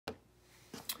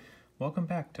Welcome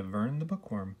back to Vern the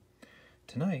Bookworm.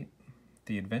 Tonight,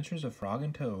 The Adventures of Frog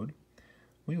and Toad,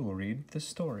 we will read this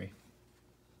story.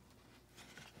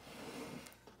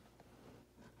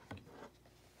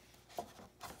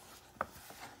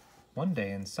 One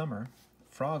day in summer,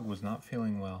 Frog was not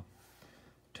feeling well.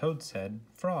 Toad said,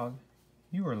 "Frog,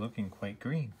 you are looking quite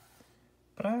green."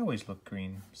 "But I always look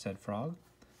green," said Frog.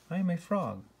 "I am a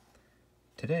frog."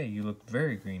 "Today you look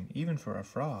very green, even for a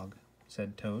frog,"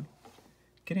 said Toad.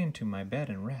 "Get into my bed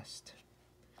and rest."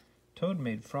 Toad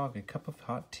made Frog a cup of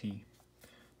hot tea.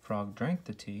 Frog drank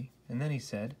the tea, and then he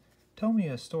said, "Tell me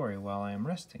a story while I am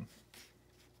resting."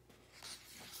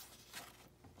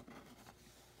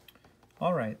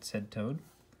 "All right," said Toad.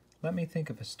 "Let me think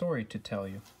of a story to tell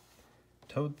you."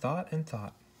 Toad thought and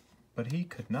thought, but he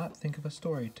could not think of a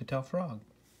story to tell Frog.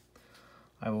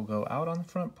 "I will go out on the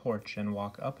front porch and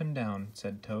walk up and down,"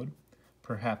 said Toad.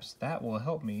 "Perhaps that will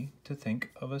help me to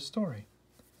think of a story."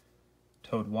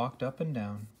 Toad walked up and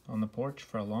down on the porch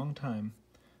for a long time,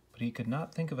 but he could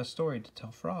not think of a story to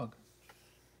tell Frog.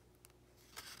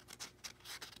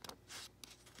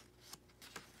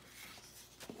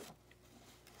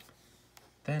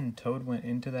 Then Toad went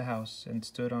into the house and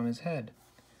stood on his head.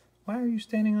 "Why are you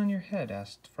standing on your head?"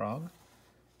 asked Frog.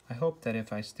 "I hope that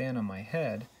if I stand on my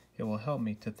head, it will help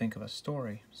me to think of a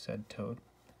story," said Toad.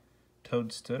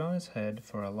 Toad stood on his head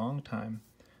for a long time,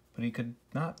 but he could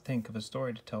not think of a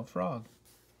story to tell Frog.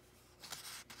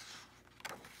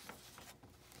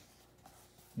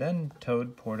 Then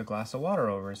Toad poured a glass of water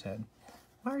over his head.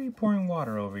 "Why are you pouring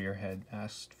water over your head?"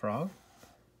 asked Frog.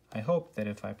 "I hope that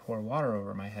if I pour water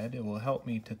over my head, it will help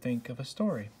me to think of a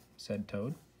story," said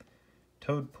Toad.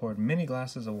 Toad poured many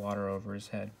glasses of water over his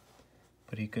head,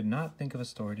 but he could not think of a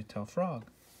story to tell Frog.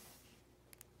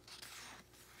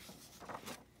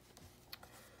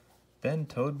 Then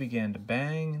Toad began to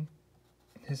bang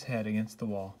his head against the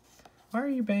wall. "Why are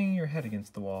you banging your head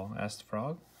against the wall?" asked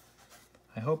Frog.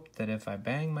 "I hope that if I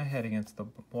bang my head against the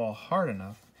wall hard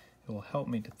enough, it will help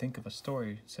me to think of a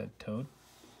story," said Toad.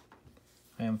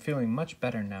 "I am feeling much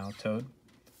better now, Toad,"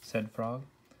 said Frog.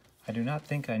 "I do not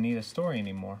think I need a story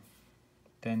anymore."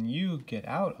 "Then you get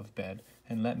out of bed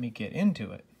and let me get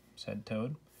into it," said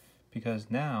Toad,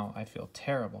 "because now I feel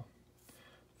terrible."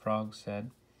 Frog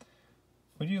said,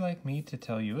 "Would you like me to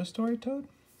tell you a story, Toad?"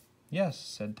 "Yes,"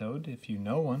 said Toad, "if you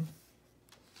know one."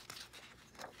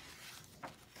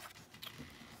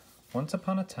 "Once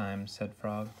upon a time," said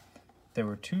Frog, "there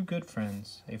were two good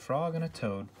friends, a frog and a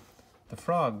toad. The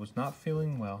frog was not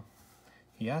feeling well.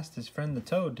 He asked his friend the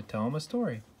toad to tell him a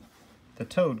story. The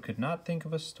toad could not think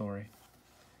of a story.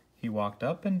 He walked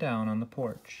up and down on the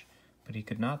porch, but he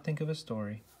could not think of a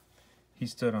story. He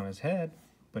stood on his head,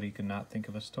 but he could not think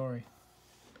of a story.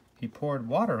 He poured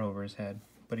water over his head,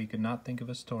 but he could not think of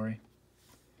a story.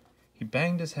 He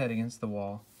banged his head against the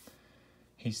wall.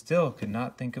 He still could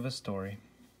not think of a story.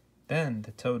 Then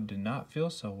the toad did not feel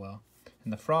so well,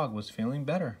 and the frog was feeling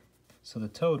better. So the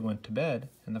toad went to bed,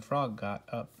 and the frog got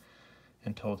up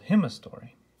and told him a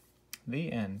story.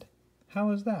 The end.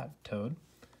 "How is that, Toad?"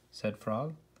 said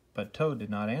Frog, but Toad did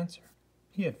not answer.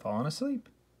 He had fallen asleep.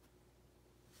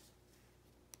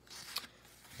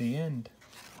 The end.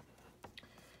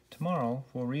 Tomorrow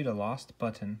we'll read A Lost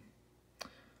Button.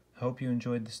 I hope you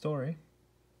enjoyed the story.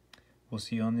 We'll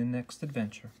see you on the next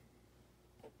adventure.